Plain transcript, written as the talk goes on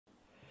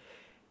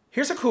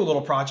Here's a cool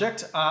little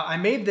project. I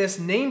made this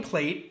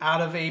nameplate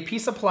out of a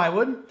piece of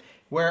plywood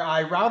where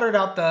I routed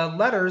out the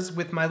letters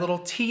with my little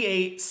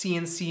T8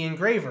 CNC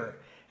engraver.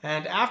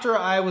 And after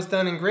I was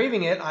done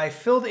engraving it, I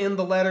filled in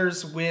the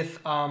letters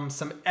with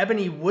some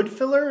ebony wood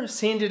filler,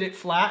 sanded it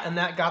flat, and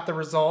that got the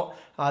result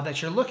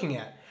that you're looking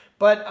at.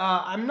 But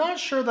I'm not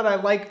sure that I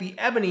like the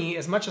ebony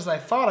as much as I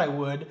thought I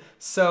would,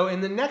 so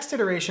in the next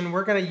iteration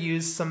we're going to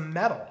use some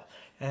metal.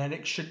 And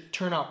it should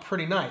turn out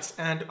pretty nice.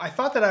 And I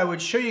thought that I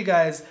would show you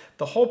guys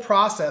the whole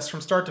process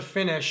from start to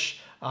finish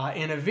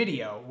in a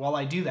video while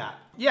I do that.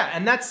 Yeah,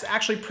 and that's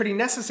actually pretty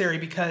necessary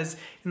because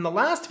in the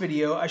last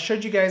video I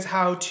showed you guys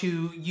how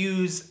to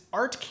use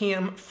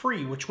ArtCam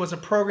Free, which was a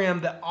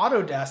program that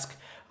Autodesk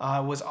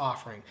was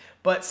offering.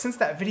 But since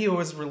that video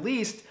was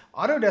released,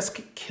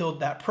 Autodesk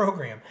killed that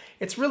program.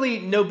 It's really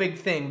no big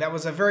thing. That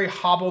was a very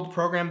hobbled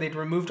program. They'd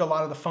removed a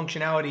lot of the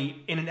functionality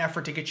in an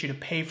effort to get you to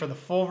pay for the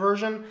full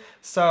version.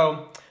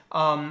 So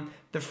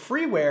the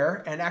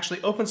freeware and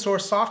actually open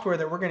source software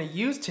that we're going to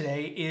use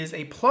today is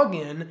a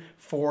plugin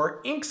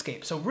for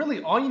Inkscape. So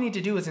really all you need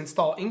to do is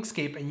install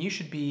Inkscape and you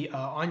should be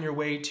on your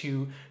way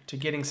to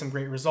getting some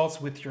great results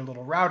with your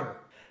little router.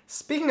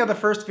 Speaking of the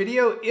first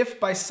video, if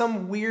by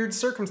some weird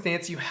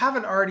circumstance you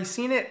haven't already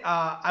seen it,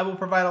 I will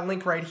provide a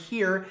link right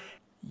here.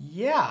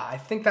 Yeah, I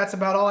think that's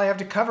about all I have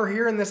to cover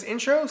here in this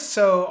intro.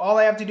 So all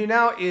I have to do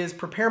now is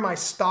prepare my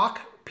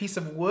stock piece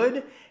of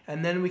wood,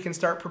 and then we can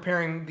start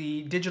preparing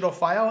the digital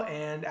file,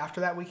 and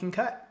after that we can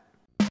cut.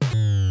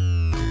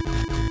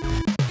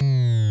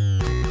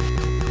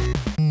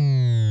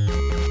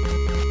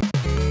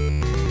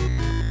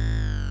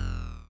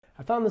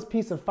 I found this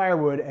piece of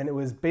firewood and it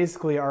was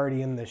basically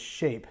already in this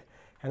shape.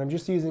 And I'm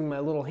just using my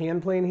little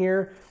hand plane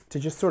here to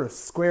just sort of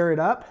square it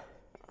up.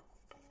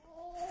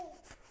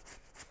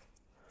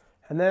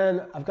 And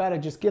then I've got to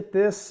just get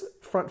this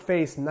front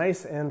face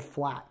nice and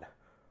flat.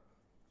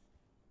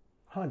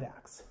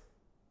 Hondax.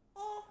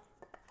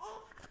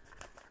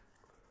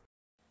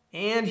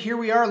 And here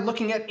we are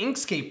looking at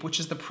Inkscape, which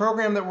is the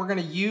program that we're going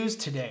to use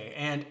today.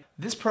 And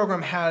this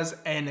program has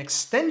an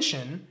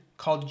extension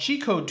called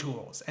Gcode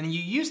Tools. And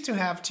you used to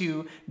have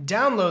to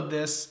download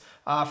this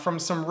from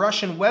some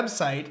Russian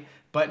website,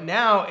 but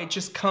now it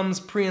just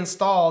comes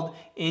pre-installed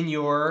in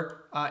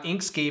your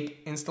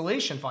Inkscape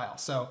installation file.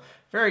 So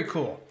very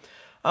cool.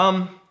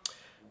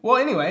 Well,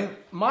 anyway,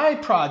 my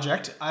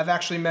project, I've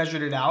actually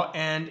measured it out,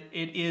 and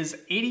it is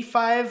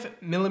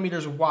 85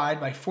 millimeters wide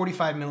by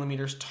 45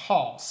 millimeters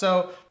tall.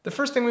 So the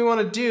first thing we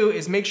want to do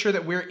is make sure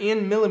that we're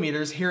in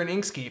millimeters here in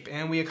Inkscape,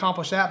 and we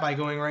accomplish that by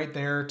going right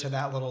there to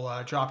that little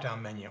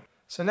drop-down menu.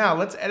 So now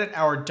let's edit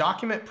our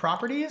document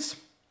properties,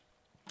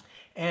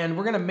 and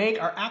we're going to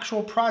make our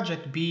actual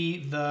project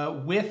be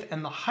the width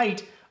and the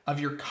height of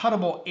your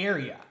cuttable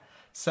area.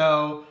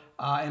 So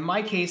in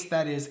my case,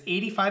 that is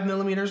 85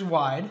 millimeters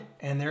wide,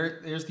 and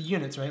there's the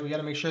units, right? We got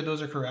to make sure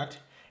those are correct,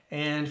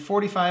 and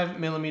 45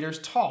 millimeters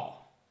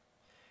tall.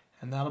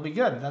 And that'll be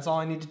good. That's all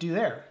I need to do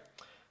there.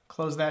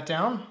 Close that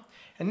down.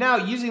 And now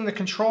using the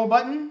control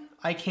button,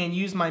 I can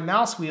use my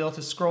mouse wheel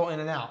to scroll in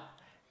and out.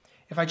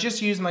 If I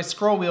just use my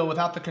scroll wheel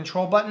without the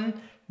control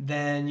button,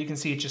 then you can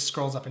see it just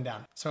scrolls up and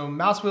down. So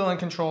mouse wheel and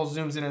control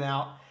zooms in and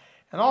out.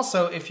 And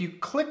also, if you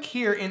click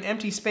here in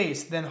empty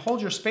space, then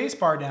hold your space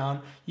bar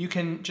down, you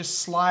can just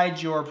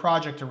slide your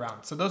project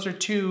around. So those are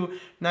two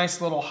nice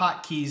little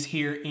hotkeys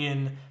here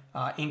in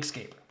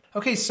Inkscape.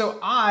 Okay, so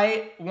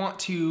I want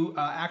to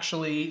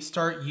actually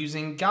start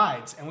using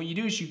guides. And what you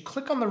do is you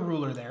click on the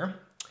ruler there,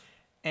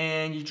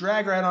 and you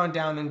drag right on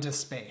down into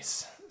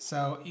space.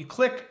 So you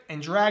click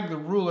and drag the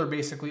ruler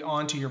basically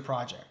onto your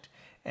project.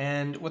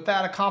 And what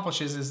that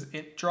accomplishes is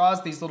it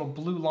draws these little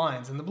blue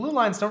lines. And the blue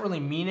lines don't really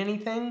mean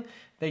anything.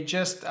 They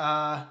just,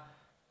 not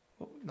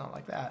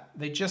like that.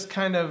 They just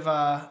kind of,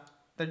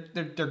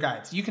 they're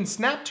guides. You can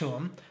snap to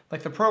them,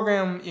 like the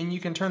program, and you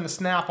can turn the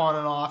snap on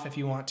and off if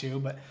you want to.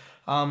 But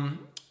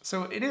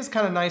so it is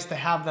kind of nice to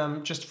have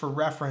them just for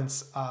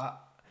reference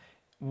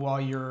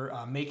while you're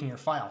making your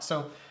file.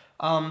 So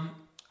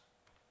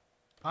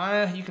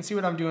you can see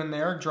what I'm doing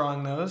there,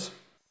 drawing those.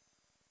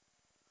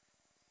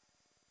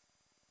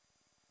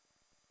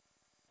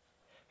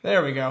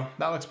 There we go.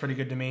 That looks pretty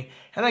good to me.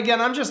 And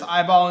again, I'm just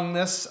eyeballing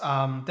this.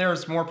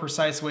 There's more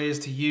precise ways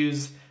to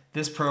use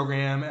this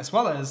program as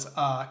well as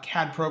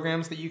CAD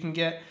programs that you can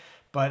get.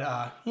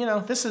 But you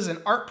know, this is an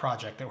art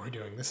project that we're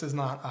doing. This is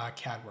not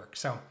CAD work.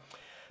 So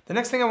the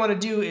next thing I want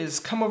to do is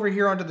come over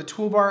here onto the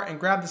toolbar and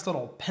grab this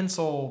little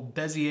pencil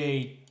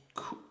Bezier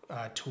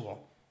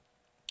tool.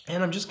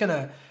 And I'm just going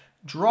to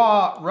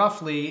draw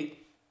roughly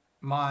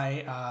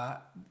my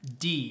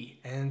D.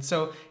 And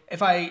so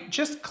if I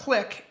just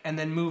click and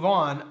then move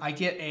on, I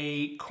get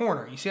a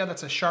corner. You see how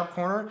that's a sharp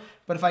corner?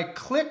 But if I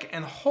click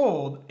and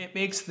hold, it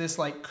makes this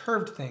like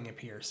curved thing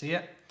appear. See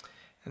it?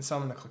 And so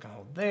I'm going to click and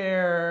hold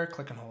there,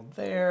 click and hold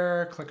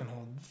there, click and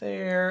hold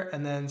there,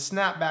 and then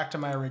snap back to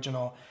my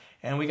original.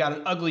 And we got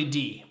an ugly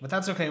D, but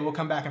that's okay. We'll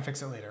come back and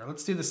fix it later.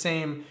 Let's do the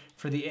same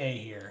for the A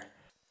here.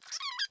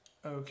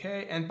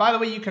 Okay, and by the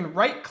way, you can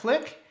right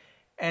click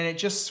and it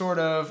just sort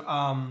of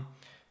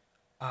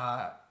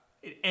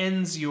it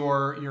ends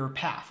your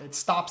path. It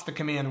stops the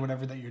command,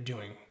 whatever that you're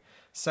doing.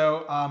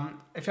 So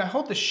if I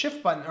hold the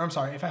shift button, or I'm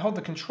sorry, if I hold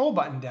the control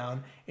button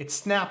down, it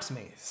snaps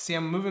me. See,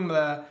 I'm moving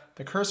the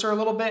cursor a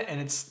little bit and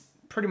it's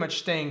pretty much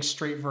staying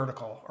straight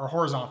vertical, or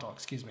horizontal,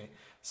 excuse me.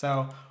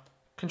 So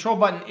control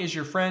button is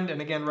your friend, and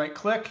again, right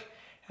click,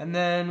 and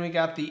then we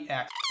got the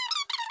X.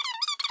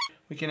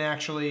 We can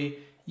actually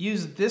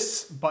use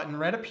this button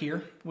right up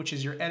here, which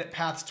is your edit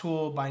paths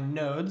tool by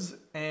nodes,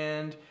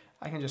 and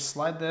I can just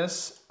slide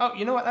this. Oh,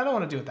 you know what? I don't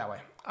want to do it that way.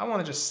 I want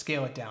to just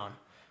scale it down.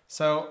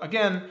 So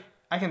again,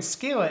 I can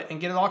scale it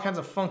and get it all kinds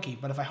of funky,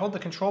 but if I hold the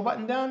control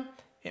button down,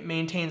 it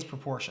maintains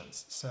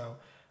proportions. So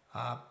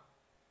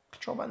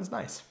control button's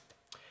nice.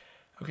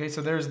 Okay,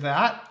 so there's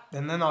that.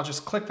 And then I'll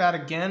just click that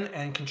again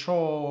and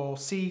Control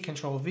C,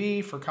 Control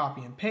V for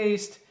copy and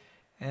paste.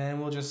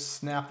 And we'll just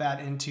snap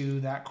that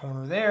into that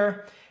corner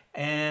there.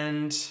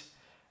 And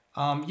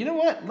you know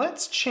what?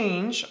 Let's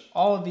change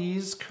all of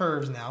these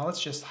curves now.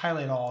 Let's just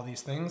highlight all of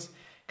these things.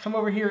 Come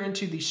over here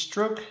into the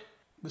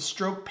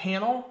stroke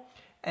panel.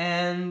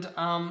 And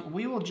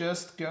we will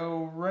just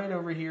go right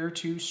over here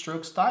to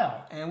stroke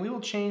style. And we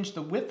will change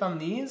the width on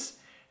these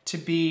to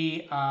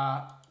be,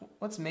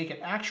 let's make it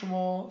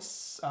actual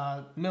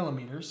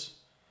millimeters,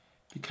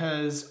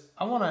 because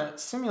I want to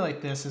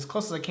simulate this as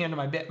close as I can to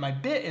my bit. My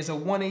bit is a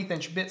 1/8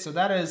 inch bit, so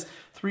that is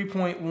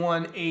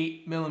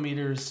 3.18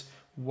 millimeters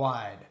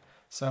wide.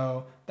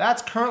 So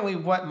that's currently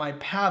what my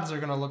paths are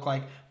going to look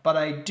like, but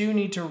I do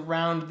need to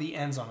round the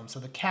ends on them. So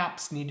the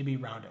caps need to be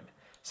rounded.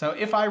 So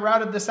if I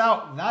routed this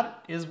out,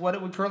 that is what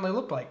it would currently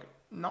look like.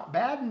 Not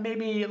bad.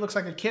 Maybe it looks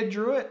like a kid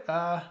drew it,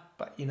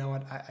 but you know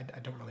what? I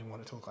don't really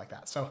want it to look like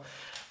that. So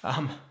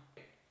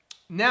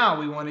now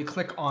we want to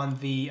click on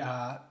the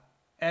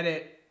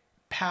Edit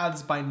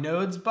Paths by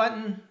Nodes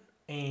button,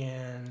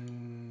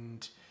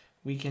 and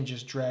we can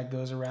just drag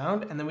those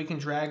around, and then we can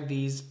drag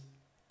these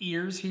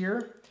ears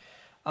here.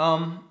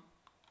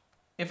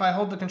 If I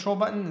hold the control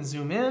button and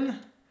zoom in,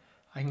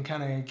 I can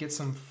kind of get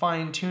some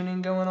fine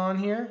tuning going on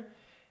here.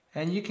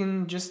 And you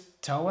can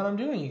just tell what I'm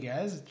doing, you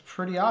guys. It's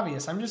pretty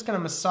obvious. I'm just going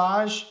to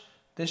massage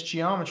this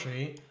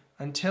geometry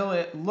until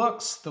it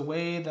looks the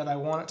way that I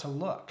want it to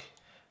look.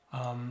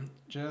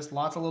 Just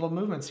lots of little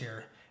movements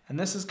here. And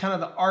this is kind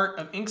of the art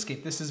of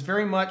Inkscape. This is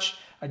very much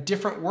a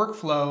different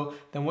workflow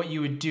than what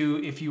you would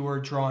do if you were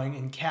drawing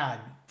in CAD,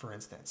 for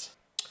instance.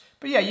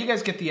 But yeah, you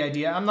guys get the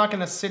idea. I'm not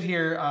going to sit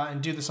here and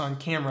do this on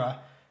camera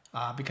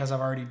because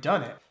I've already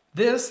done it.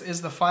 This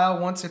is the file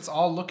once it's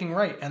all looking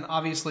right, and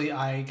obviously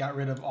I got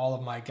rid of all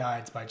of my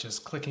guides by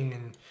just clicking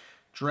and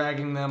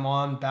dragging them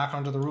on back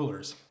onto the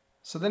rulers.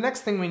 So the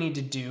next thing we need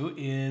to do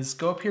is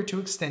go up here to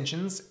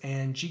Extensions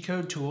and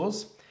Gcode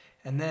Tools,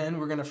 and then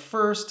we're going to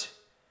first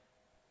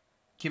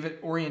give it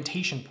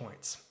orientation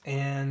points.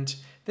 And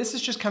this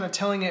is just kind of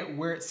telling it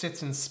where it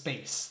sits in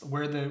space,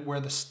 where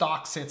the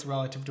stock sits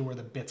relative to where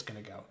the bit's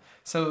going to go.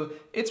 So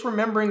it's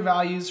remembering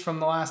values from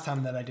the last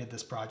time that I did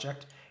this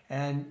project.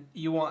 And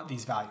you want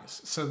these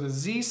values. So the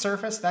Z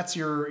surface, that's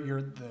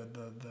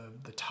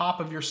the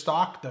top of your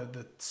stock,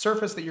 the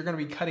surface that you're going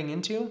to be cutting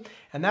into,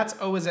 and that's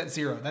always at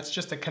 0. That's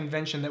just a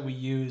convention that we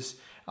use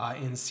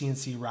in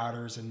CNC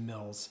routers and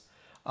mills.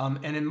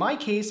 And in my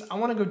case, I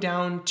want to go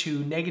down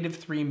to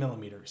 -3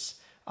 millimeters.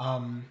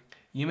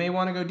 You may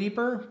want to go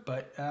deeper,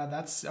 but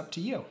that's up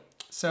to you.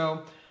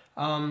 So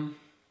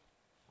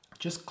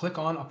just click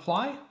on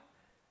Apply,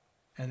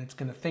 and it's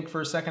going to think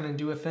for a second and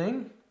do a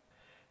thing.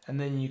 And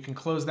then you can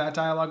close that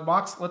dialog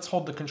box. Let's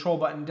hold the control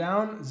button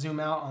down, zoom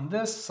out on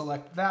this,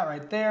 select that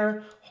right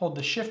there, hold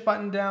the shift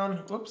button down.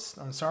 Whoops,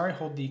 I'm sorry,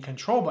 hold the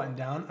control button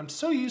down. I'm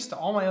so used to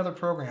all my other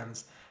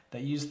programs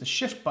that use the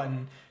shift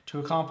button to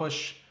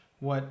accomplish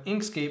what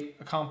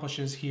Inkscape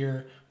accomplishes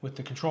here with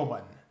the control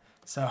button.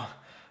 So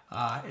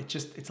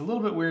it's a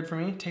little bit weird for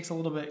me. It takes a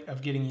little bit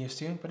of getting used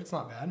to, but it's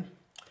not bad.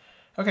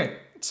 Okay,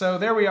 so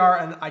there we are,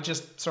 and I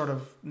just sort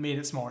of made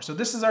it smaller. So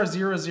this is our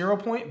 0, 0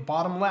 point,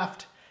 bottom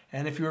left.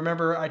 And if you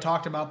remember, I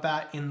talked about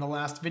that in the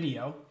last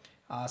video.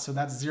 So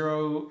that's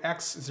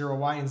 0x,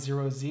 0y, and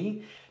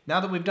 0z. Now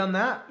that we've done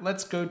that,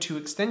 let's go to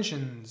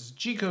Extensions,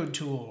 Gcode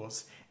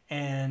Tools,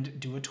 and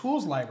do a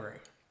Tools library.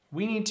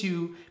 We need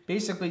to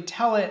basically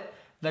tell it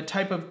the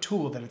type of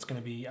tool that it's going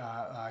to be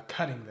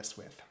cutting this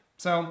with.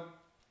 So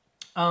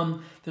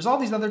there's all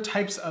these other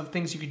types of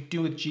things you could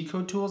do with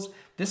Gcode Tools.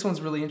 This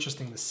one's really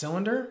interesting, the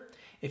cylinder.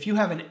 If you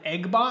have an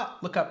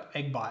eggbot, look up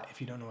eggbot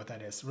if you don't know what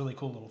that is. It's a really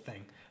cool little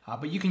thing.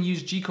 But you can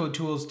use Gcode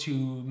Tools to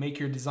make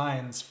your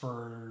designs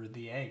for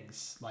the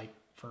eggs, like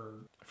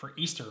for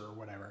Easter or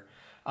whatever.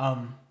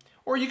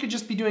 Or you could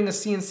just be doing a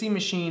CNC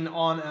machine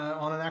on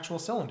an actual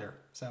cylinder.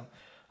 So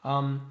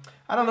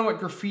I don't know what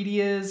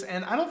graffiti is,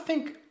 and I don't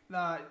think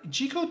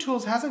Gcode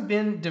Tools hasn't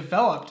been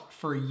developed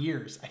for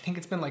years. I think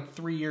it's been like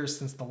 3 years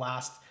since the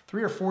last,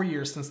 3 or 4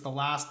 years since the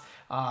last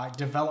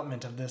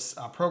development of this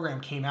program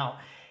came out.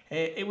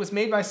 It was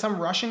made by some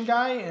Russian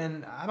guy,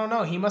 and I don't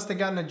know, he must have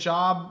gotten a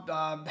job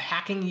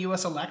hacking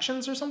US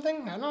elections or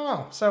something. I don't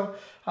know. So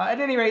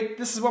at any rate,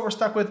 this is what we're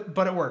stuck with,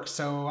 but it works,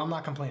 so I'm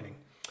not complaining.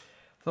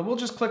 So we'll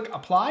just click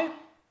Apply,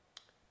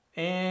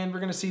 And we're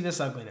gonna see this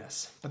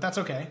ugliness, but that's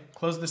okay.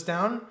 Close this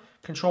down,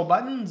 control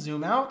button,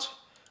 zoom out,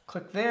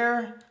 click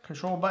there,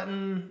 control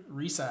button,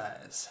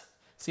 resize.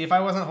 See, if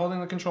I wasn't holding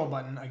the control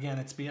button, again,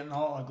 it's being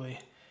all ugly.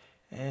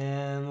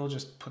 And we'll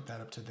just put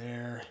that up to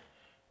there,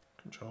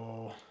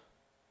 control.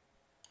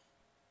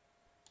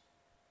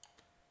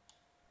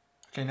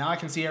 Okay, now I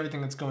can see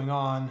everything that's going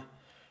on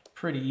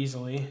pretty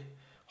easily.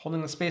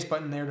 Holding the space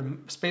button there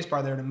space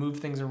bar there to move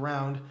things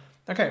around.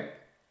 Okay,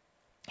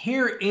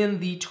 here in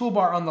the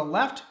toolbar on the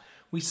left,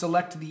 we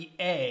select the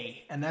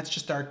A, and that's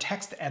just our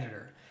text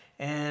editor.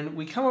 And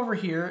we come over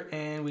here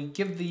and we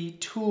give the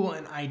tool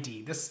an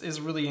ID. This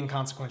is really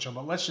inconsequential,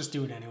 but let's just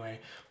do it anyway.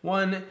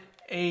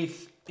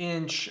 1/8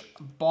 inch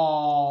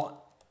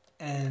ball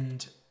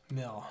end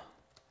mill.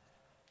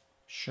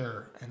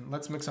 Sure, and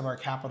let's mix up our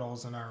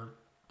capitals and our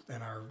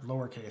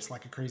lowercase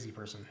like a crazy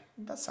person.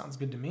 That sounds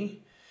good to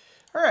me.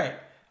 All right,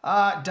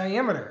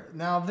 diameter.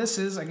 Now this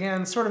is,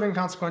 again, sort of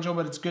inconsequential,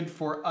 but it's good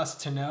for us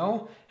to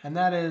know, and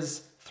that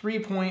is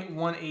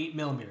 3.18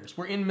 millimeters.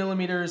 We're in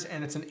millimeters,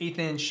 and it's an 1/8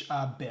 inch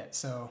bit,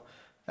 so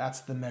that's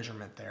the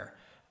measurement there.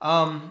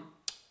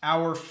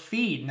 Our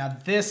feed, now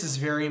this is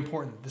very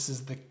important. This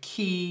is the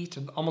key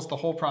to almost the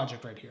whole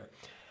project right here.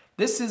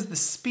 This is the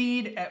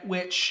speed at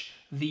which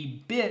the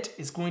bit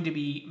is going to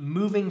be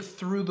moving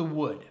through the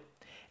wood.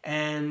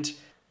 And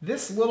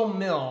this little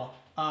mill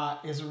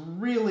is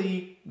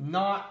really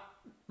not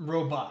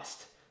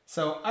robust.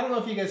 So I don't know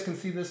if you guys can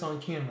see this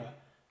on camera,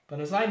 but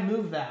as I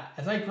move that,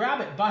 as I grab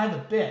it by the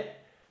bit,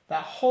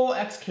 that whole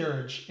X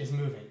carriage is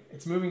moving.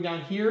 It's moving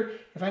down here.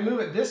 If I move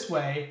it this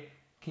way,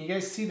 can you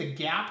guys see the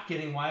gap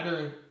getting wider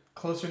and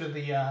closer to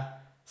the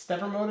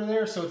stepper motor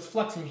there? So it's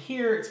flexing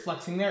here, it's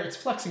flexing there, it's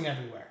flexing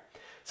everywhere.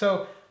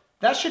 So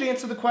that should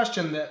answer the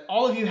question that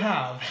all of you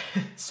have,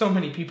 so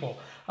many people,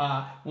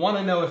 want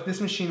to know if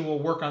this machine will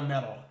work on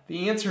metal.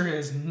 The answer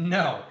is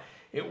no,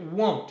 it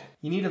won't.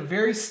 You need a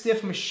very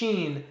stiff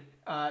machine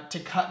to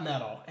cut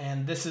metal,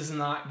 and this is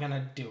not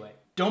gonna do it.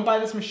 Don't buy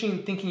this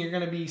machine thinking you're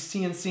gonna be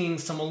CNCing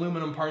some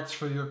aluminum parts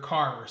for your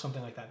car or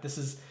something like that. This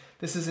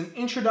is an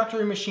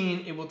introductory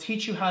machine. It will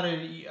teach you how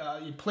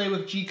to play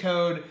with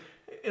Gcode.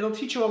 It'll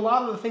teach you a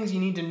lot of the things you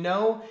need to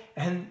know,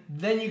 and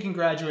then you can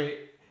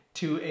graduate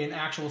to an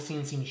actual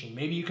CNC machine.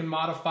 Maybe you can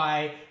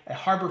modify a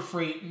Harbor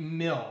Freight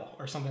mill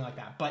or something like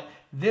that, but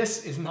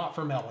this is not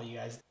for metal, you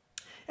guys.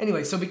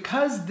 Anyway, so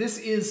because this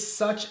is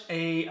such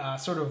a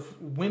sort of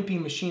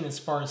wimpy machine as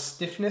far as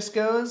stiffness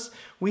goes,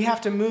 we have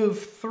to move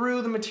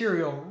through the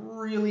material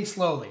really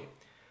slowly.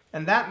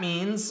 And that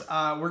means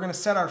we're gonna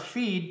set our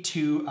feed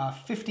to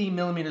 50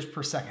 millimeters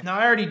per second. Now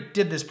I already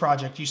did this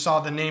project. You saw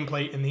the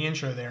nameplate in the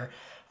intro there.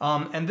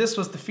 And this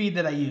was the feed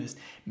that I used.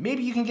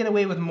 Maybe you can get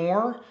away with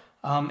more.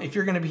 If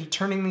you're gonna be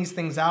turning these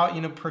things out,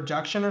 you know,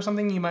 production or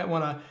something, you might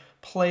wanna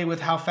play with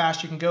how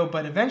fast you can go,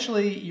 but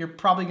eventually you're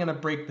probably gonna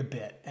break the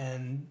bit,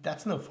 and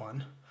that's no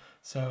fun.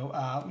 So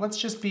let's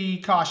just be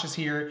cautious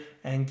here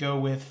and go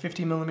with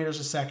 50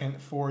 millimeters a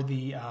second for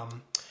the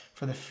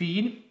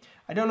feed.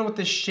 I don't know what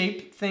this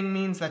shape thing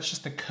means. That's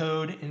just the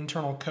code,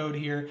 internal code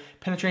here.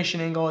 Penetration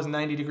angle is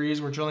 90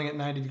 degrees. We're drilling at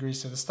 90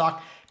 degrees to the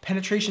stock.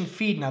 Penetration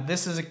feed, now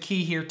this is a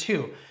key here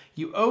too.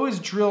 You always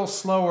drill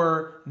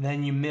slower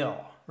than you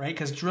mill, right?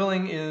 Because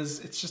drilling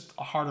it's just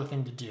a harder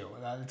thing to do.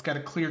 It's got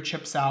to clear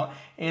chips out,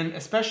 and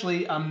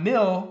especially a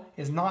mill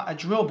is not a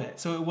drill bit,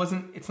 so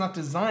it's not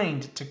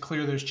designed to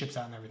clear those chips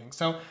out and everything.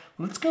 So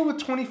let's go with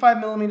 25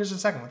 millimeters a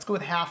second. Let's go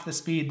with half the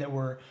speed that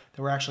we're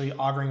actually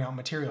augering out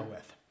material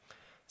with.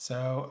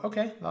 So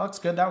okay, that looks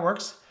good. That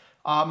works.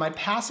 My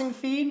passing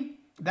feed,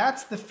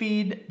 that's the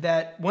feed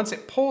that once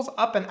it pulls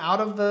up and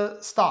out of the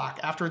stock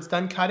after it's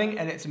done cutting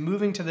and it's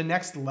moving to the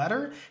next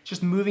letter,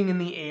 just moving in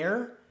the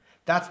air.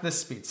 That's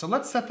this speed. So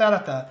let's set that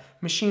at the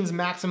machine's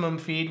maximum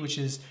feed, which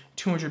is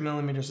 200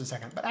 millimeters a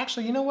second. But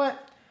actually, you know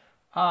what?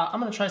 I'm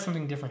gonna try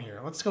something different here.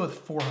 Let's go with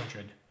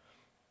 400.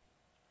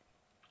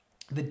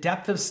 The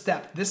depth of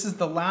step. This is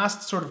the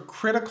last sort of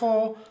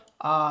critical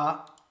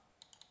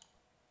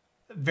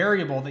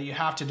variable that you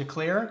have to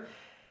declare.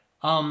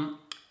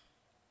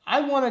 I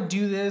wanna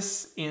do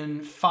this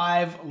in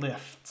 5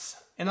 lifts.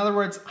 In other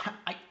words,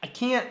 I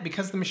can't,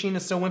 because the machine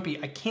is so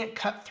wimpy, I can't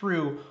cut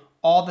through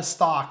all the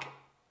stock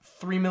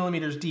 3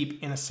 millimeters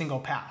deep in a single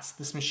pass.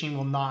 This machine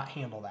will not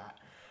handle that.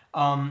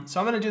 So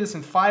I'm gonna do this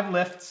in 5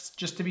 lifts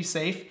just to be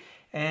safe,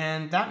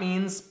 and that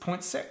means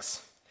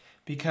 0.6,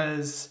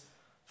 because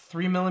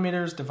 3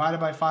 millimeters divided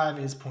by 5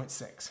 is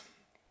 0.6.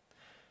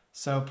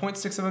 So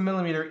 0.6 of a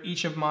millimeter,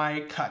 each of my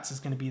cuts is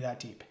gonna be that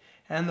deep.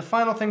 And the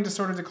final thing to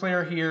sort of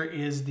declare here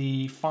is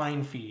the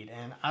fine feed.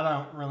 And I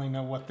don't really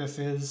know what this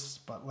is,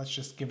 but let's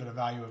just give it a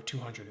value of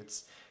 200.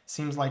 It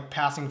seems like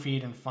passing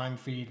feed and fine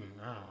feed, and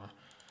I don't know.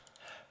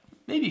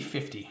 Maybe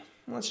 50.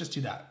 Let's just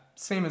do that.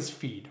 Same as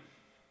feed.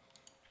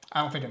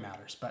 I don't think it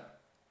matters, but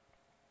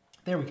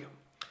there we go.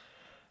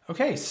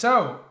 Okay,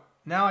 so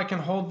now I can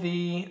hold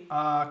the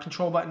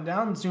control button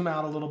down, zoom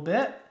out a little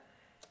bit,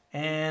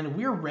 and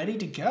we're ready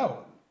to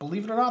go.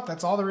 Believe it or not,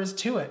 that's all there is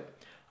to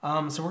it.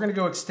 So we're gonna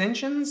go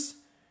extensions,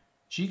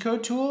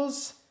 Gcode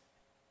Tools,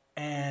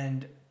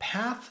 and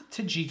path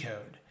to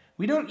Gcode.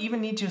 We don't even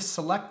need to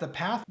select the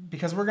path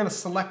because we're going to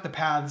select the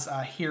paths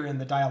here in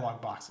the dialog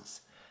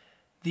boxes.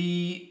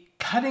 The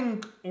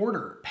cutting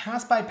order,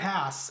 pass by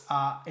pass,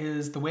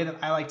 is the way that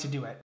I like to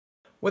do it.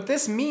 What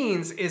this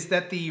means is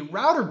that the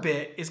router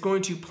bit is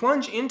going to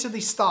plunge into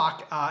the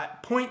stock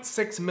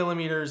 0.6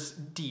 millimeters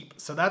deep.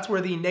 So that's where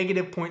the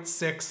negative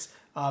 0.6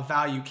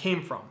 value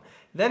came from.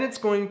 Then it's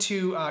going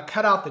to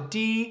cut out the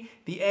D,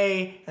 the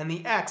A, and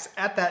the X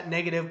at that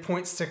negative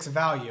 0.6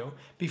 value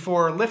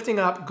before lifting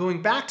up,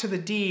 going back to the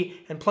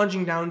D, and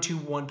plunging down to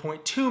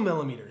 1.2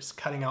 millimeters,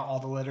 cutting out all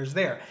the letters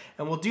there.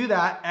 And we'll do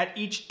that at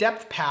each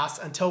depth pass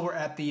until we're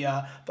at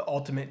the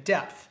ultimate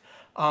depth.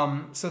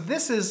 So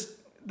this is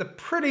the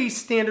pretty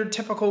standard,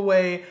 typical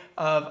way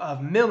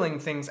of milling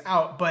things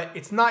out, but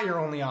it's not your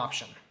only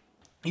option.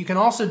 You can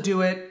also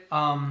do it,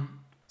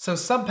 so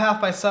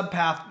subpath by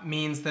subpath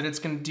means that it's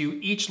going to do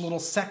each little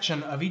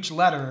section of each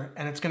letter,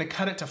 and it's going to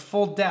cut it to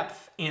full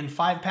depth in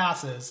 5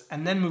 passes,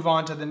 and then move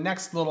on to the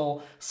next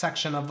little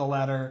section of the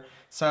letter.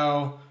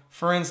 So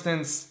for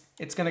instance,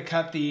 it's going to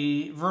cut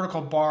the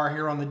vertical bar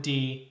here on the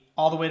D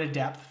all the way to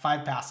depth,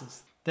 5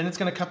 passes. Then it's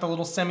going to cut the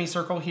little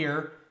semicircle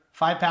here,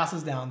 5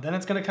 passes down. Then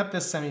it's going to cut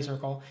this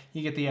semicircle.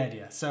 You get the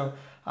idea. So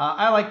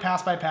I like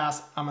pass by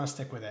pass. I'm going to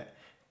stick with it.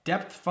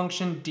 Depth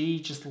function D,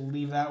 just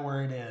leave that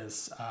where it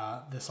is.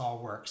 This all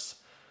works.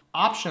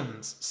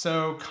 Options.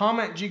 So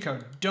comment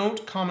Gcode.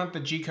 Don't comment the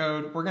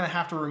Gcode. We're going to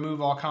have to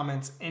remove all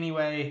comments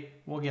anyway.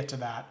 We'll get to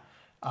that.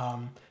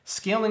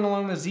 Scaling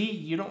along the Z,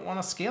 you don't want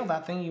to scale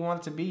that thing you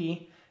want it to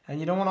be, and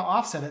you don't want to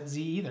offset it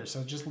Z either.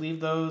 So just leave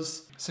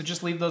those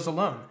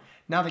alone.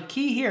 Now the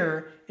key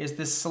here is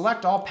this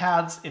select all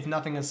paths if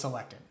nothing is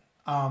selected.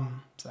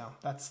 So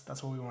that's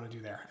what we want to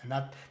do there. And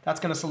that's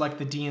going to select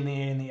the D and the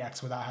A and the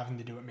X without having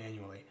to do it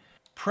manually.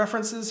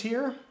 Preferences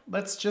here,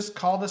 let's just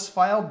call this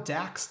file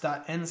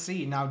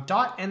dax.nc. Now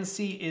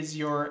 .nc is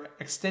your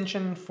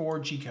extension for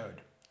Gcode.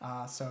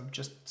 So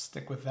just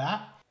stick with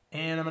that.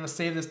 And I'm going to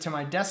save this to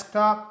my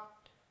desktop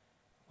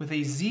with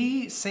a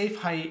Z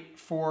safe height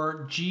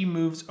for G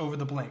moves over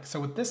the blink. So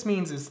what this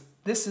means is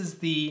this is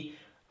the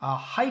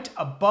height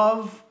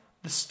above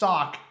the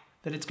stock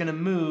that it's going to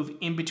move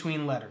in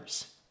between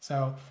letters.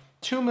 So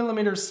 2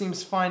 millimeters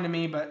seems fine to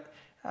me, but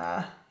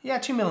yeah,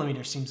 2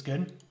 millimeters seems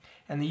good.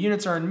 And the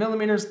units are in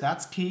millimeters,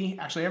 that's key.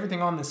 Actually,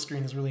 everything on this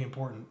screen is really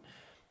important.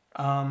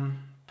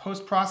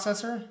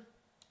 Post-processor,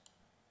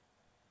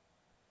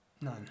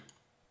 none.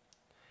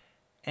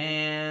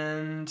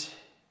 And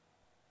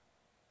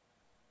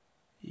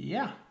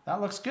yeah,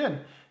 that looks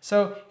good.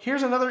 So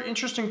here's another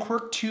interesting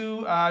quirk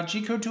to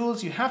Gcode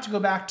Tools. You have to go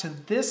back to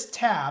this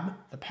tab,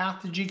 the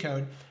path to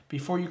Gcode,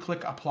 before you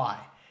click apply.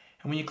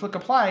 And when you click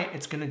apply,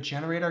 it's going to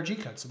generate our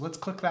Gcode. So let's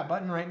click that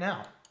button right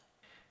now.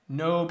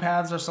 No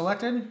paths are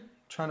selected.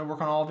 Trying to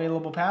work on all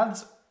available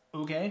paths.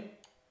 Okay.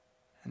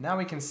 And now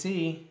we can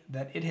see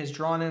that it has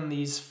drawn in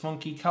these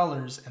funky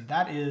colors, and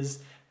that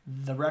is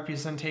the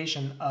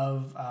representation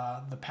of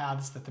the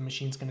paths that the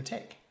machine's going to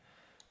take.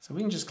 So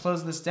we can just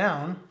close this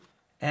down.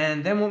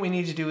 And then what we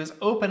need to do is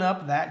open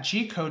up that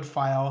Gcode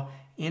file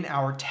in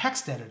our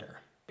text editor.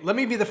 Let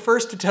me be the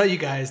first to tell you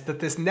guys that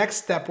this next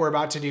step we're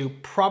about to do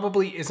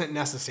probably isn't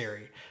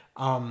necessary.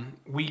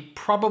 We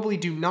probably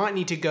do not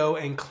need to go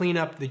and clean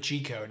up the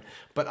Gcode,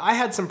 but I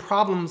had some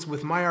problems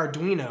with my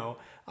Arduino,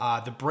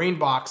 the brain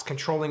box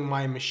controlling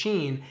my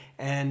machine,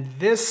 and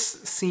this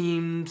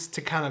seems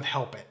to kind of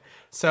help it.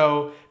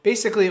 So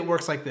basically it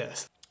works like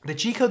this. The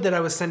Gcode that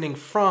I was sending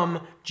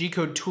from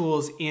Gcode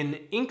Tools in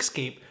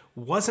Inkscape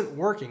wasn't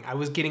working. I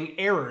was getting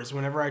errors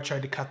whenever I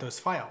tried to cut those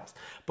files.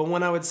 But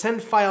when I would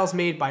send files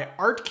made by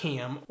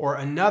ArtCam or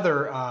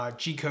another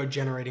Gcode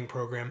generating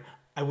program,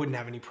 I wouldn't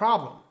have any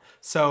problem.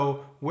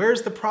 So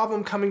where's the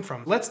problem coming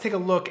from? Let's take a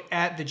look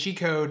at the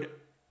Gcode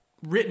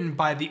written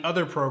by the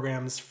other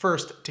programs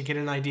first to get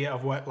an idea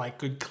of what like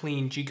good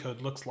clean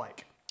Gcode looks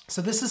like.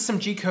 So this is some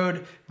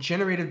Gcode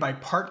generated by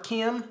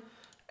PartCam,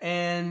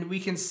 and we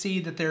can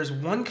see that there's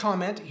one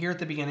comment here at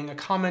the beginning. A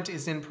comment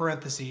is in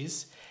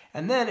parentheses,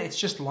 and then it's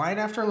just line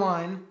after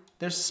line.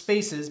 There's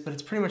spaces, but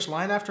it's pretty much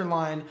line after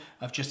line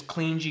of just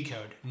clean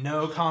Gcode.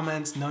 No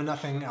comments, no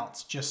nothing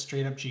else, just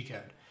straight up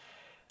Gcode.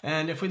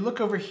 And if we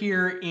look over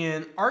here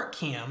in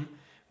ArtCam,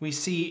 we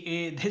see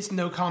it's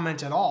no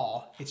comment at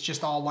all. It's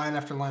just all line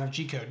after line of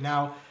Gcode.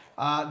 Now,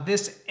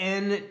 this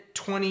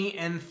N20,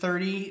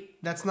 N30,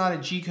 that's not a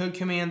Gcode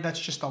command, that's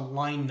just a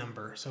line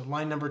number. So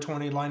line number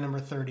 20, line number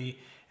 30,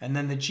 and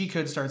then the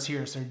Gcode starts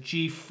here. So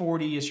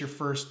G40 is your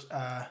first,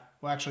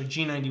 well actually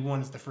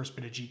G91 is the first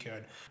bit of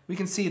Gcode. We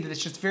can see that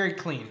it's just very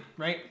clean,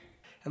 right?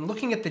 And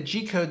looking at the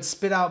Gcode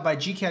spit out by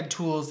Gcode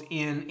Tools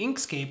in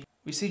Inkscape,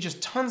 we see just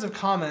tons of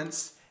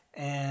comments,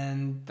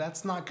 and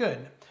that's not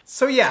good.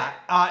 So yeah,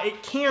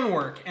 it can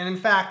work, and in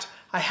fact,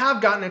 I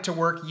have gotten it to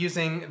work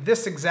using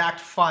this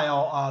exact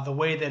file the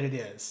way that it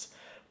is.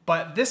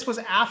 But this was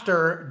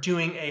after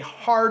doing a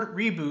hard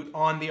reboot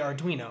on the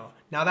Arduino.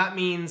 Now that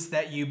means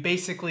that you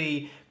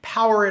basically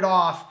power it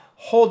off,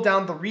 hold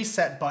down the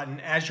reset button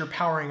as you're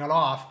powering it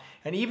off,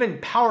 and even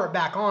power it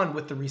back on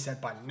with the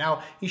reset button.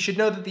 Now, you should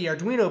know that the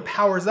Arduino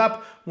powers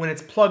up when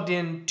it's plugged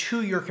in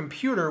to your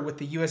computer with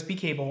the USB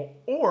cable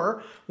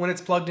or when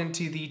it's plugged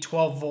into the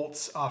 12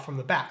 volts from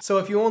the back. So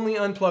if you only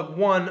unplug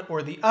one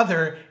or the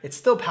other, it's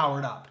still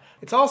powered up.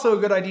 It's also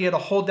a good idea to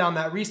hold down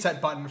that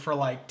reset button for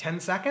like 10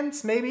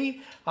 seconds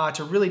maybe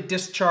to really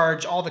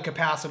discharge all the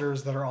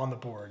capacitors that are on the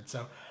board.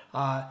 So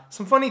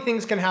some funny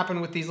things can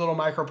happen with these little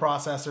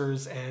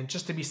microprocessors, and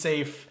just to be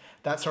safe,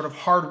 that sort of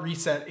hard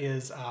reset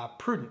is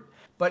prudent.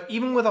 But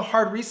even with a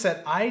hard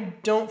reset, I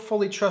don't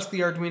fully trust the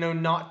Arduino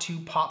not to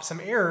pop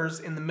some errors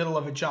in the middle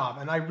of a job,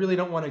 and I really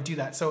don't want to do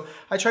that. So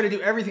I try to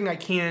do everything I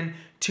can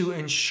to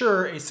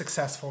ensure a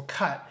successful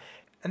cut.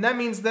 And that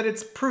means that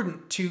it's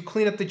prudent to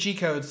clean up the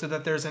G-code so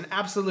that there's an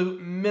absolute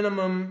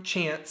minimum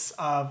chance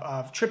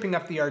of tripping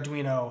up the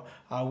Arduino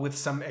with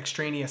some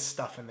extraneous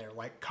stuff in there,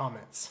 like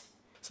comments.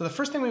 So the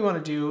first thing we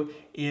want to do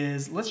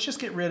is let's just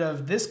get rid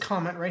of this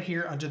comment right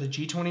here under the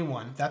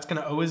G21. That's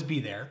going to always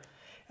be there.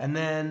 And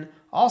then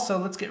also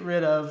let's get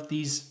rid of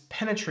these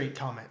penetrate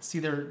comments. See,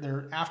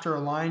 they're after a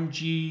line,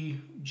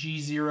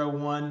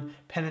 G01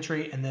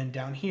 penetrate, and then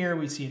down here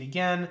we see it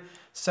again.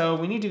 So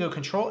we need to go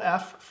Control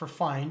F for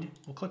find.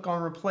 We'll click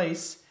on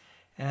replace,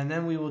 and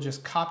then we will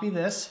just copy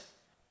this.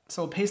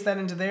 So we'll paste that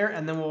into there,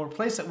 and then we'll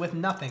replace it with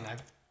nothing.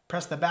 I've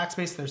pressed the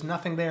backspace, there's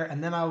nothing there,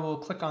 and then I will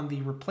click on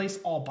the replace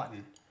all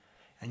button.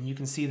 And you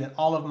can see that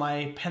all of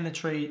my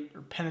penetrate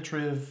or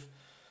penetrative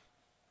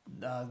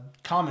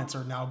comments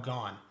are now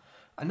gone.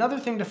 Another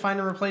thing to find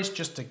and replace,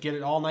 just to get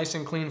it all nice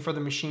and clean for the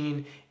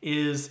machine,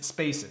 is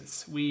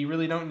spaces. We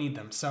really don't need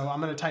them. So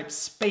I'm going to type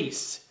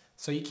space.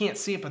 So you can't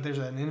see it, but there's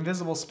an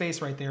invisible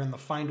space right there in the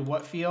find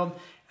what field,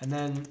 and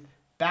then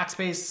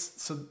backspace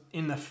so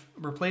in the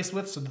replace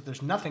with so that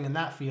there's nothing in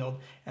that field,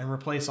 and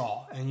replace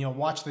all. And you'll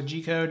watch the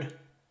G-code,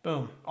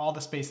 boom, all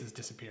the spaces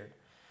disappeared.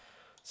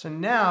 So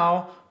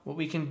now what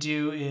we can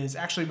do is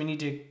actually we need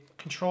to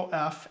Control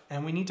F,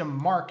 and we need to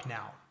mark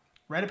now.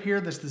 Right up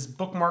here, there's this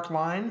bookmark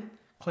line.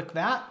 Click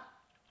that,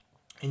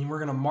 and we're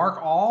going to mark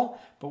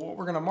all, but what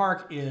we're going to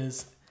mark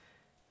is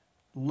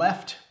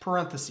left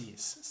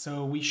parentheses.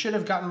 So we should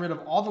have gotten rid of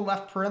all the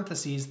left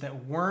parentheses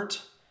that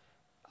weren't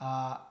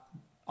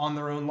on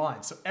their own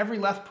line. So every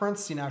left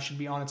parenthesis now should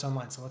be on its own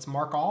line. So let's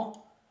mark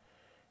all,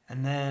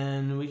 and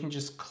then we can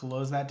just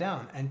close that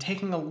down. And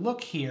taking a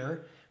look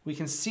here, we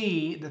can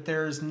see that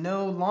there's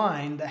no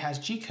line that has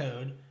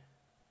G-code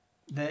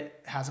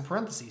that has a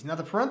parentheses. Now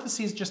the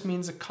parentheses just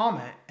means a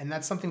comment, and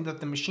that's something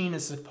that the machine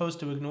is supposed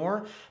to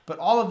ignore, but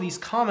all of these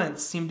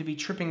comments seem to be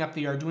tripping up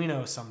the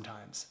Arduino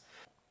sometimes.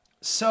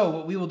 So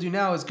what we will do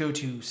now is go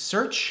to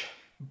Search,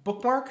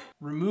 Bookmark,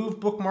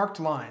 Remove Bookmarked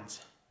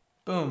Lines.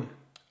 Boom.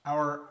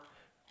 Our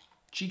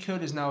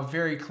G-code is now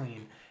very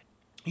clean.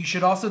 You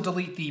should also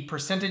delete the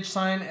percentage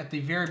sign at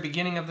the very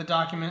beginning of the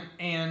document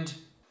and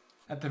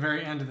at the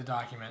very end of the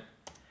document.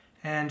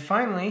 And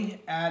finally,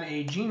 add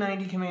a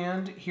G90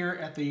 command here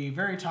at the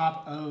very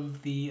top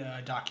of the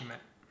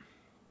document.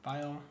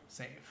 File,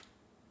 save.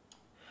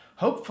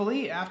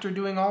 Hopefully, after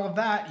doing all of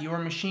that, your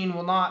machine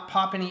will not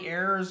pop any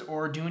errors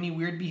or do any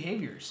weird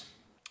behaviors.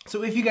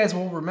 So if you guys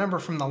will remember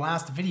from the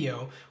last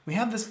video, we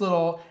have this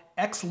little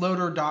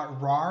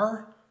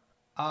xloader.rar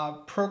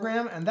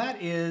program, and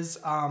that is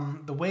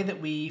the way that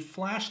we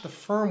flash the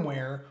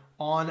firmware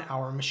on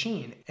our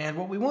machine. And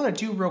what we want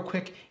to do real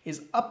quick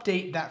is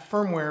update that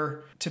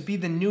firmware to be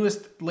the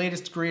newest,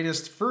 latest,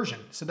 greatest version.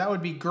 So that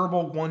would be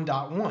Gerbil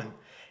 1.1.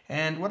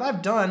 And what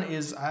I've done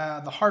is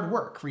the hard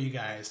work for you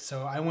guys.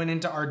 So I went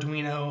into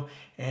Arduino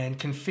and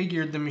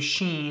configured the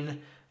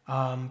machine.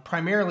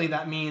 Primarily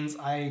that means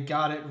I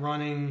got it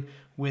running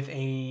with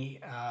a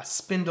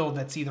spindle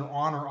that's either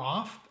on or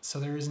off. So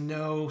there is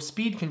no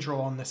speed control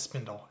on this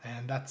spindle.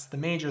 And that's the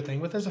major thing,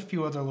 but there's a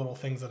few other little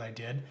things that I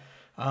did.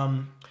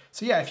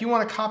 So yeah, if you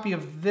want a copy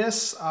of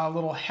this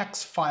little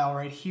hex file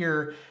right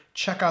here,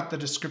 check out the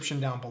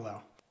description down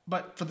below.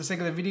 But for the sake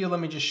of the video,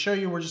 let me just show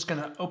you. We're just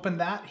going to open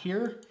that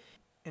here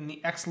in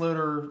the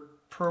xloader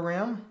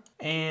program,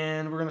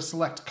 and we're going to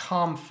select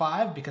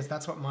COM5 because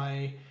that's what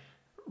my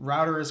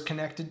router is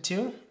connected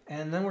to,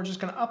 and then we're just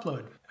going to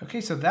upload.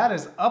 Okay, so that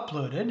is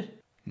uploaded.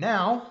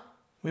 Now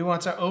we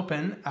want to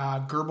open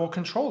Gerbil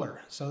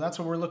controller. So that's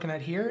what we're looking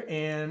at here,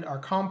 and our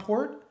COM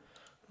port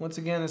once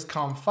again is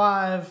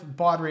COM5,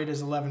 baud rate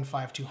is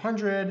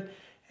 115200,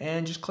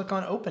 and just click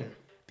on open.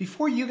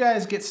 Before you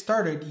guys get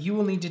started,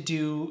 you'll need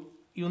to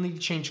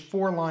change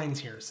 4 lines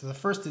here. So the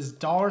first is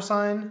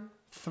 $3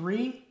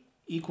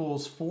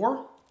 equals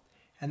 4,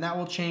 and that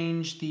will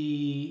change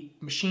the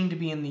machine to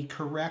be in the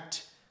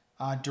correct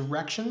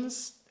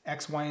directions,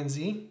 X, Y, and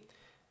Z.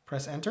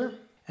 Press enter.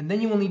 And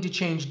then you will need to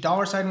change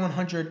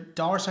 $100,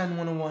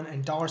 $101,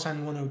 and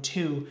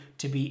 $102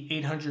 to be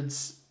 800.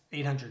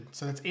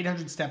 So that's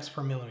 800 steps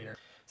per millimeter.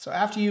 So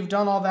after you've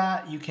done all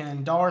that, you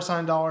can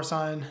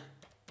 $,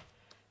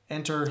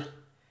 enter,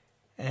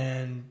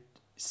 and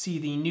see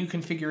the new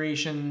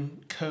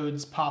configuration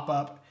codes pop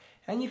up.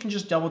 And you can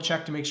just double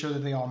check to make sure that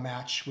they all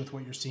match with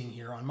what you're seeing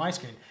here on my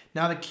screen.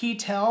 Now the key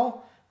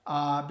tell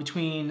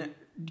between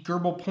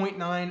Gerbil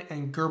 0.9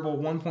 and Gerbil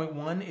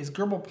 1.1 is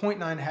Gerbil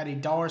 0.9 had a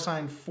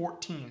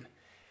 $14,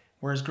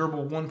 whereas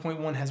Gerbil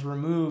 1.1 has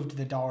removed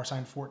the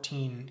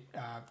 $14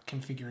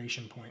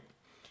 configuration point.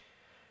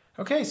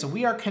 Okay, so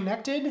we are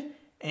connected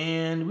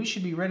and we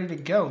should be ready to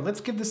go.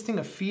 Let's give this thing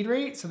a feed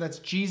rate. So that's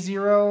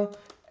G0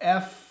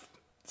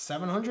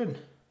 F700.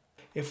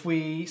 If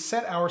we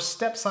set our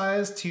step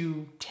size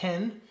to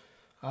 10,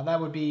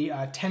 that would be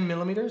 10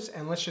 millimeters.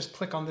 And let's just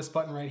click on this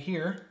button right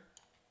here.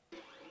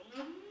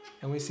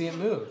 And we see it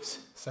moves.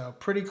 So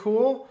pretty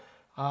cool.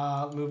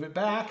 Move it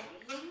back,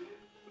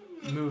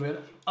 move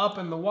it up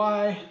in the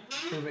Y,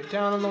 move it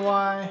down in the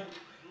Y,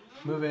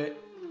 move it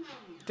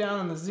down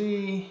in the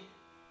Z.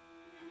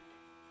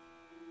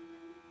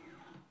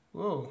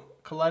 Whoa,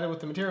 collided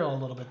with the material a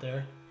little bit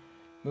there.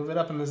 Move it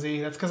up in the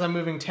Z. That's because I'm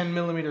moving 10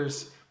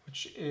 millimeters,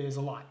 which is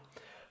a lot.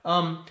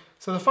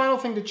 So the final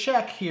thing to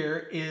check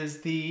here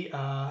is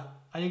I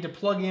need to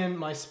plug in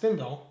my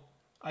spindle.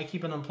 I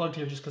keep it unplugged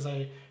here just because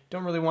I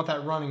don't really want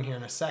that running here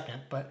in a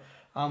second, but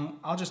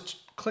I'll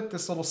just click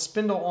this little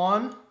spindle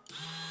on,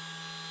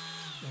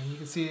 and you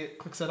can see it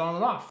clicks it on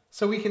and off.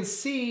 So we can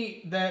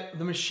see that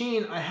the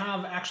machine, I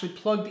have actually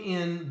plugged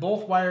in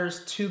both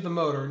wires to the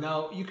motor.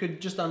 Now you could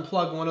just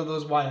unplug one of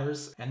those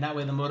wires and that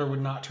way the motor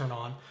would not turn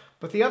on.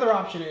 But the other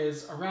option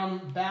is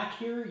around back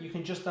here, you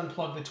can just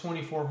unplug the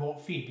 24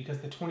 volt feed because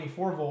the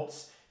 24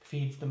 volts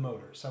feeds the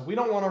motor. So we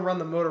don't want to run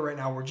the motor right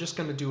now. We're just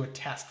going to do a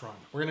test run.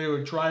 We're going to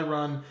do a dry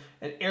run,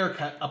 an air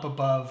cut up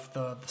above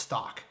the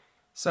stock.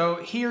 So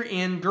here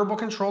in Gerbil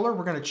Controller,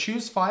 we're going to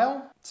choose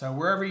File. So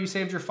wherever you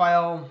saved your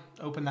file,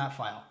 open that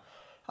file.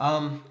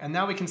 And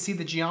now we can see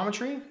the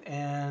geometry,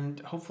 and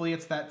hopefully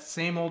it's that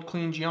same old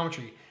clean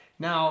geometry.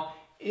 Now,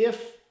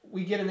 if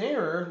we get an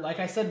error, like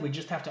I said, we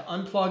just have to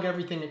unplug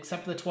everything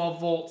except the 12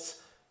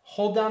 volts,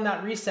 hold down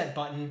that reset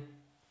button,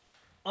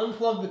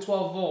 unplug the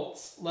 12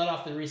 volts, let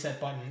off the reset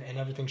button, and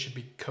everything should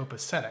be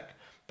copacetic.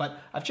 But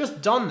I've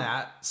just done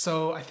that,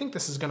 so I think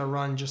this is going to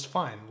run just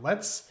fine.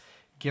 Let's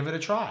give it a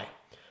try.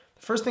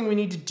 The first thing we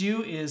need to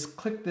do is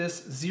click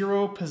this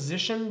 0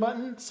 position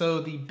button.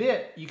 So the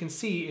bit, you can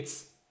see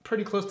it's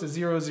pretty close to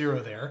 0,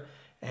 0 there.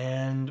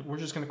 And we're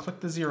just going to click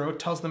the 0. It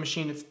tells the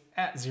machine it's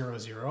at 0,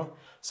 0.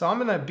 So I'm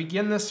going to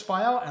begin this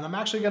file, and I'm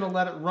actually going to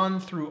let it run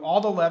through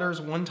all the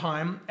letters one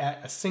time at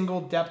a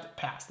single depth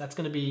pass. That's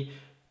going to be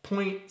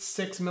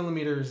 0.6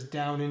 millimeters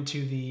down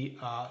into the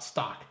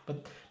stock.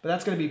 But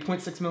that's going to be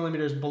 0.6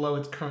 millimeters below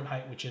its current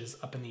height, which is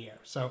up in the air.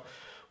 So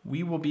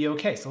we will be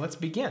okay. So let's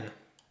begin.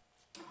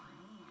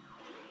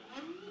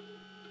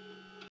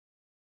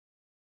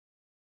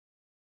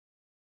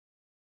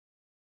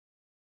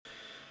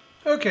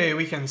 Okay,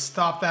 we can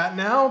stop that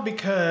now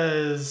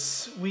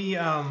because we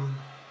have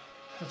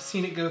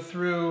seen it go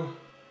through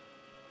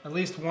at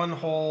least one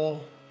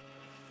whole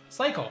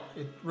cycle.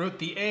 It wrote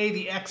the A,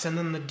 the X, and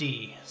then the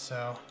D.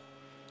 So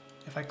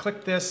if I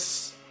click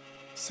this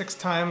 6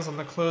 times on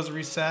the close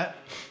reset,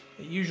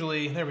 it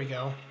usually, there we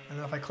go. And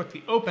then if I click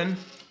the open,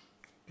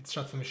 it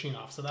shuts the machine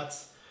off. So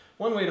that's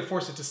one way to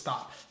force it to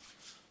stop.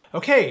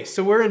 Okay,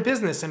 so we're in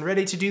business and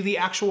ready to do the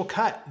actual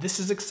cut. This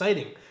is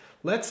exciting.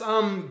 Let's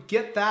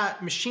get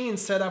that machine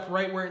set up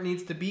right where it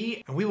needs to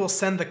be, and we will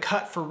send the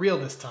cut for real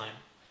this time.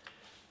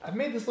 I've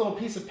made this little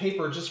piece of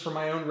paper just for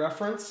my own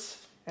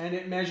reference, and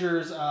it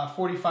measures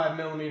 45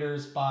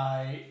 millimeters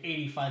by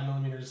 85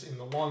 millimeters in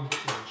the long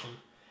dimension.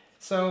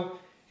 So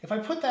if I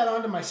put that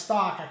onto my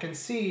stock, I can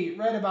see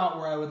right about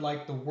where I would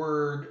like the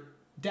word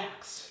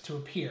DAX to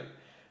appear.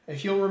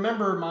 If you'll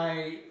remember,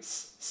 my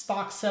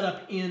stock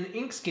setup in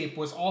Inkscape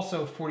was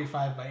also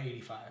 45 by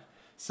 85.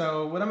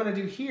 So what I'm going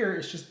to do here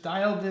is just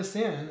dial this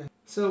in.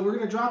 So we're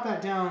going to drop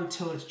that down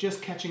until it's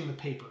just catching the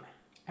paper.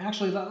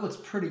 Actually, that looks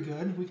pretty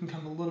good. We can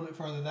come a little bit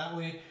farther that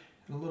way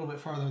and a little bit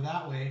farther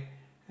that way.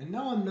 And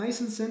now I'm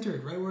nice and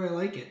centered, right where I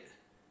like it.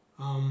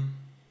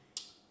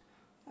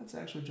 Let's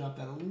actually drop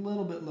that a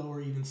little bit lower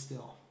even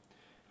still.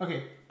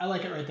 Okay, I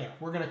like it right there.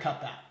 We're going to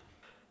cut that.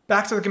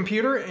 Back to the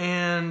computer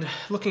and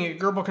looking at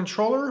Gerbil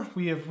Controller,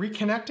 we have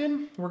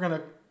reconnected. We're going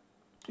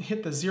to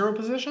hit the 0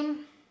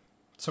 position.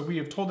 So we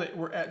have told it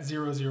we're at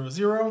 0, 0,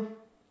 0.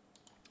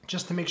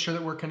 Just to make sure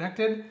that we're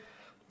connected,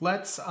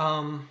 let's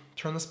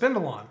turn the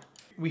spindle on.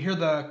 We hear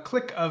the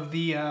click of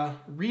the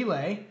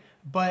relay,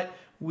 but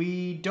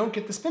we don't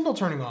get the spindle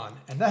turning on.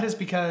 And that is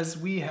because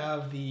we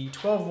have the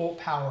 12 volt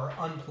power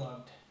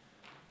unplugged.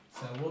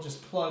 So we'll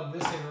just plug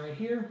this in right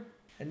here.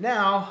 And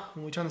now,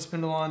 when we turn the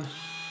spindle on,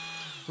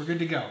 we're good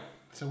to go.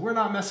 So we're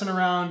not messing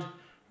around.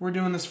 We're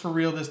doing this for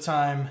real this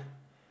time.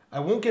 I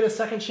won't get a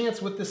second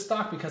chance with this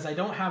stock because I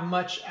don't have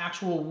much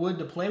actual wood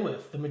to play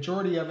with. The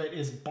majority of it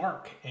is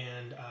bark,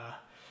 and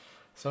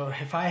so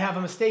if I have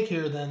a mistake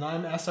here, then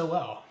I'm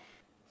SOL.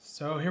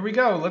 So here we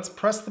go. Let's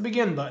press the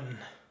begin button.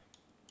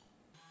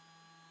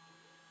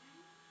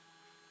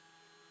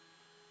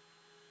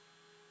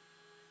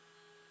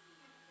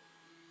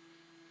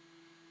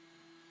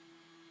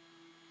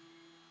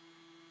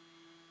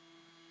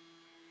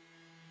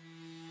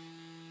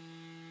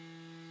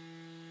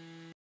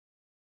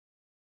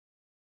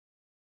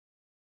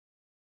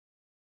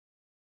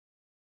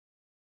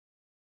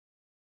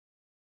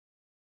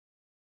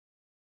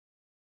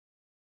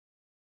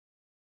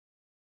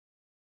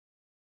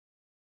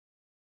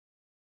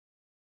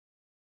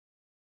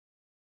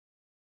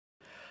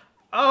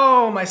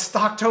 Oh, my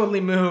stock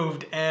totally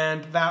moved,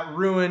 and that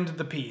ruined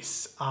the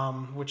piece,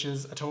 which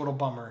is a total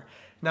bummer.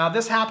 Now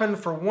this happened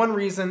for one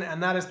reason,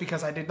 and that is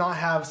because I did not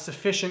have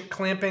sufficient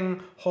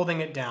clamping holding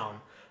it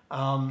down.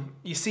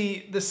 You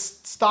see,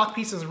 this stock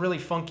piece is really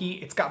funky.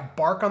 It's got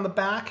bark on the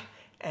back,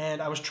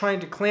 and I was trying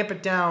to clamp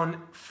it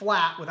down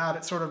flat without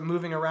it sort of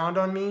moving around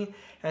on me.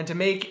 And to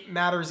make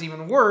matters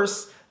even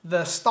worse,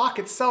 the stock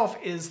itself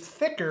is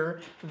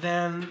thicker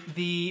than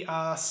the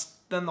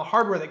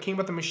hardware that came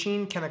with the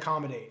machine can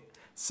accommodate.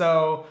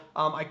 So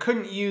I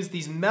couldn't use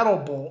these metal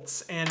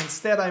bolts, and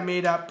instead I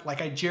made up,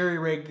 like I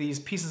jerry-rigged these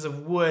pieces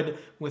of wood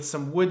with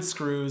some wood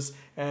screws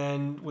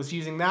and was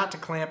using that to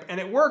clamp, and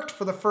it worked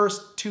for the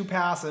first 2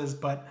 passes,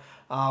 but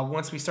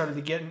once we started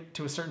to get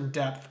to a certain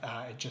depth,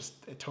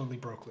 it totally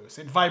broke loose.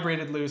 It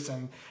vibrated loose,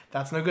 and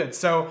that's no good.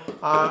 So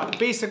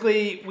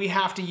basically we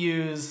have to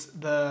use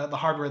the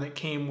hardware that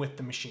came with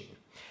the machine.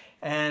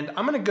 And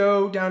I'm gonna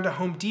go down to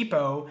Home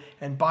Depot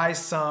and buy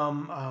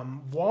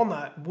some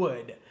walnut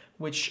wood,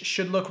 which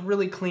should look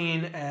really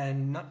clean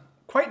and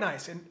quite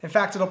nice. In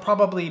fact, it'll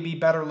probably be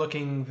better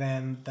looking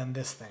than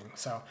this thing.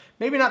 So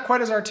maybe not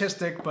quite as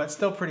artistic, but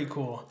still pretty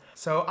cool.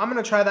 So I'm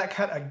gonna try that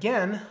cut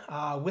again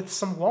with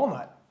some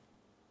walnut.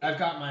 I've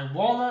got my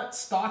walnut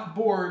stock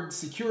board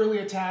securely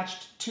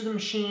attached to the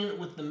machine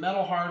with the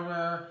metal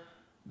hardware.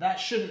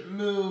 That shouldn't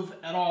move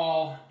at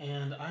all,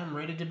 and I'm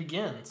ready to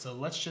begin. So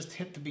let's just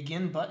hit the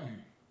begin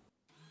button.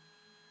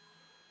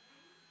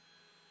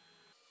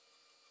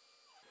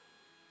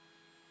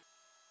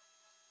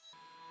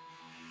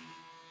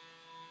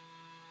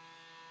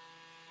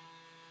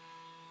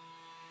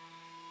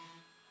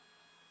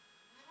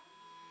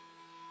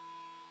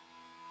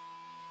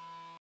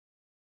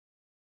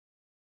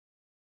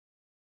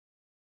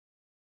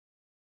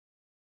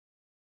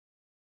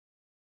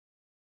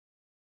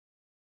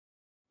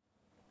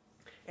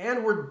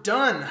 And we're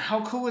done.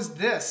 How cool is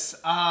this?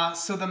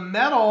 So the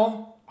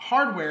metal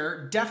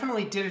hardware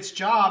definitely did its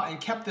job and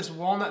kept this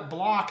walnut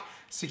block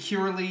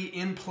securely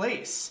in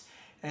place.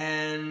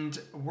 And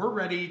we're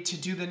ready to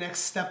do the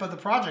next step of the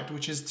project,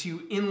 which is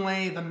to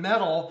inlay the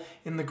metal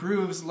in the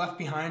grooves left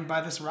behind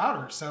by this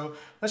router. So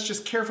let's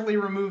just carefully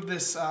remove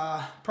this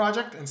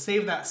project and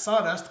save that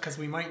sawdust because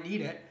we might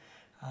need it.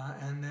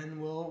 And then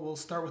we'll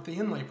start with the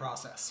inlay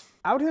process.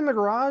 Out in the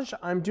garage,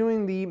 I'm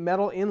doing the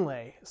metal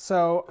inlay.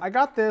 So I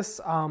got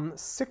this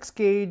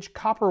 6-gauge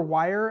copper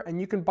wire, and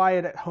you can buy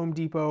it at Home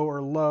Depot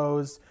or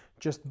Lowe's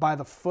just by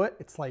the foot.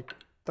 It's like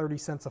 30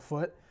 cents a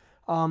foot.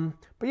 But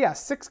yeah,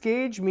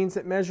 6-gauge means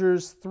it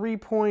measures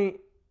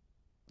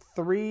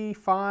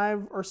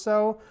 3.35 or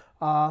so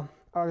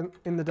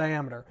in the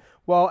diameter.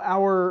 Well,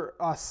 our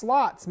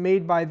slots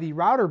made by the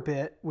router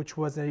bit, which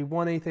was a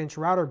 1/8 inch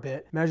router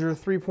bit, measure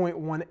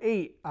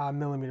 3.18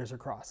 millimeters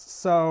across.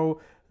 So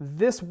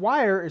this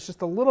wire is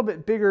just a little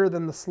bit bigger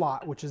than the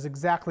slot, which is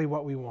exactly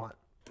what we want.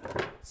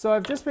 So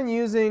I've just been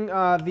using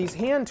these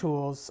hand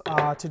tools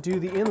to do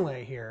the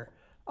inlay here.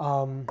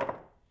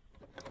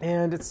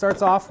 And it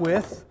starts off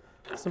with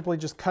simply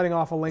just cutting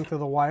off a length of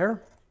the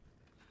wire.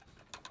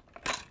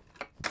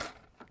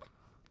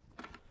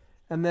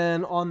 And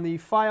then on the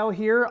file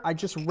here, I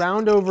just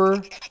round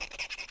over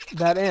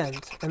that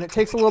end. And it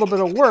takes a little bit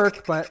of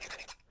work, but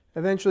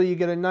eventually you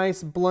get a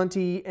nice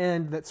blunty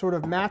end that sort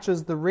of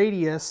matches the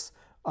radius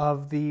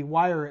of the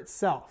wire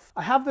itself.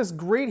 I have this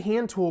great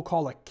hand tool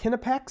called a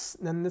Kinepex,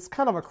 and it's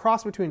kind of a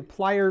cross between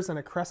pliers and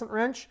a crescent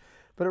wrench,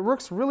 but it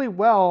works really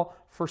well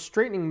for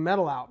straightening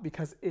metal out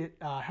because it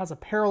has a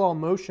parallel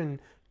motion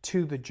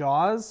to the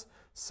jaws.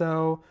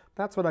 So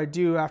that's what I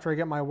do after I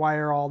get my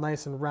wire all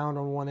nice and round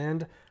on one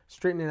end.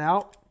 Straighten it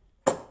out,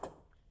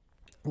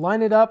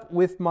 line it up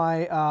with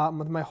my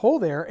hole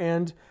there,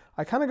 and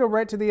I kind of go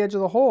right to the edge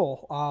of the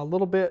hole. A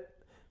little bit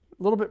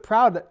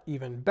proud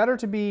even. Better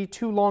to be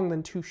too long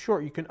than too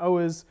short. You can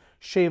always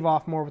shave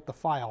off more with the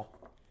file.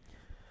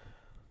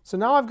 So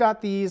now I've got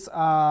these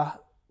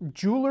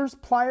jeweler's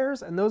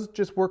pliers, and those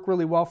just work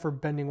really well for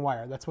bending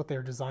wire. That's what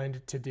they're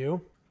designed to do.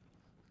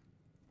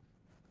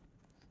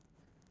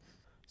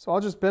 So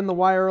I'll just bend the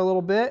wire a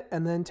little bit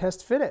and then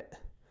test fit it.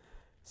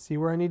 See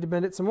where I need to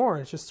bend it some more.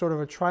 It's just sort of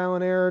a trial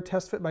and error,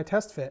 test fit by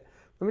test fit.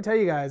 Let me tell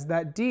you guys,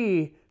 that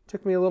D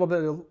took me a little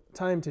bit of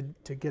time to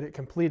get it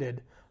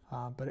completed,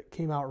 but it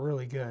came out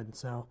really good.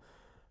 So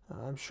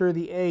I'm sure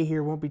the A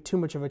here won't be too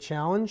much of a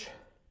challenge.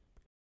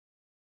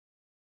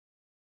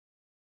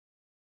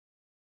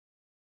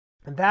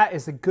 And that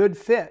is a good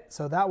fit,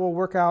 so that will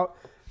work out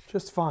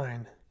just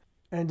fine.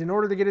 And in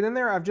order to get it in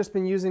there, I've just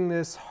been using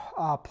this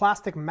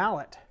plastic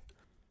mallet.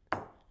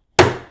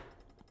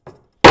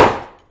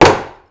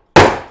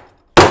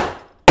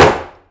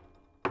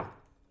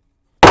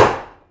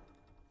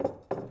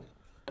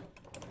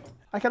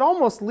 I could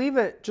almost leave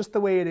it just the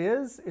way it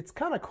is. It's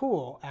kind of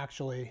cool,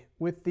 actually,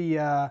 with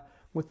the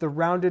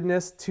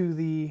roundedness to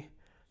the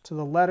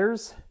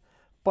letters.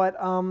 But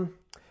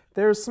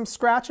there's some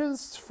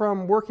scratches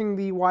from working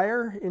the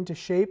wire into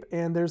shape,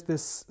 and there's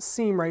this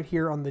seam right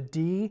here on the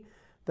D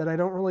that I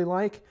don't really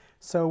like.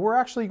 So we're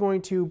actually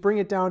going to bring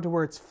it down to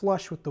where it's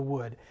flush with the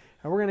wood.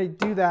 And we're going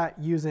to do that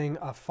using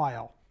a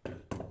file.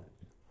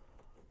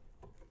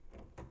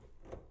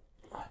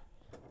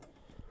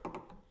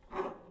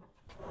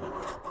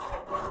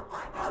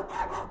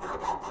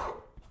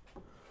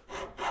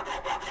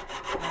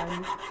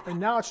 And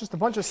now it's just a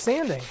bunch of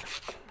sanding.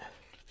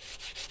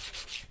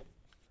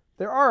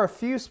 There are a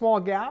few small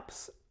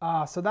gaps,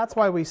 so that's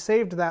why we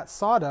saved that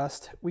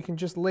sawdust. We can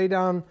just lay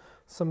down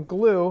some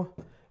glue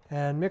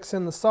and mix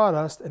in the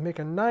sawdust and make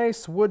a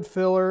nice wood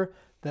filler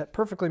that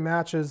perfectly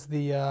matches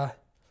the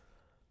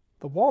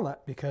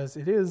walnut, because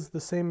it is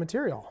the same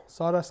material.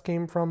 Sawdust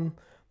came from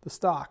the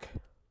stock.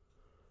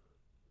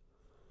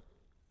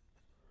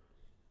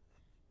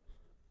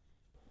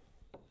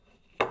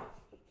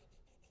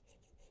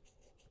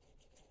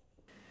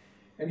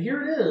 And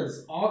here it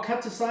is, all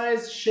cut to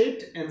size,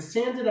 shaped, and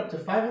sanded up to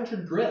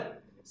 500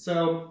 grit.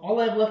 So all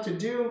I have left to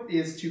do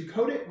is to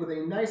coat it with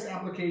a nice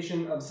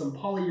application of some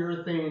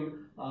polyurethane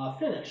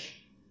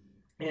finish.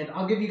 And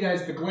I'll give you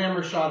guys the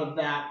glamour shot of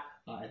that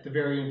at the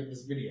very end of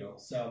this video.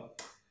 So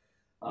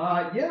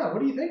yeah, what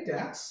do you think,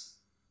 Dax?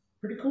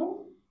 Pretty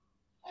cool?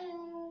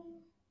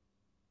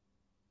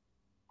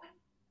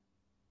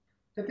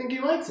 I think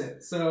he likes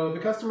it. So the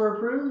customer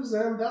approves,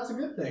 and that's a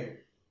good thing.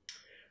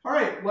 All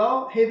right,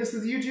 well, hey, this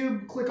is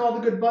YouTube. Click all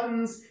the good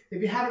buttons.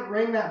 If you haven't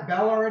rang that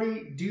bell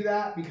already, do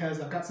that, because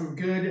I've got some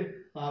good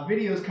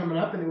videos coming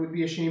up, and it would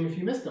be a shame if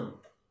you missed them.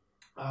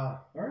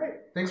 All right,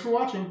 thanks for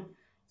watching.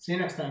 See you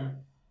next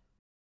time.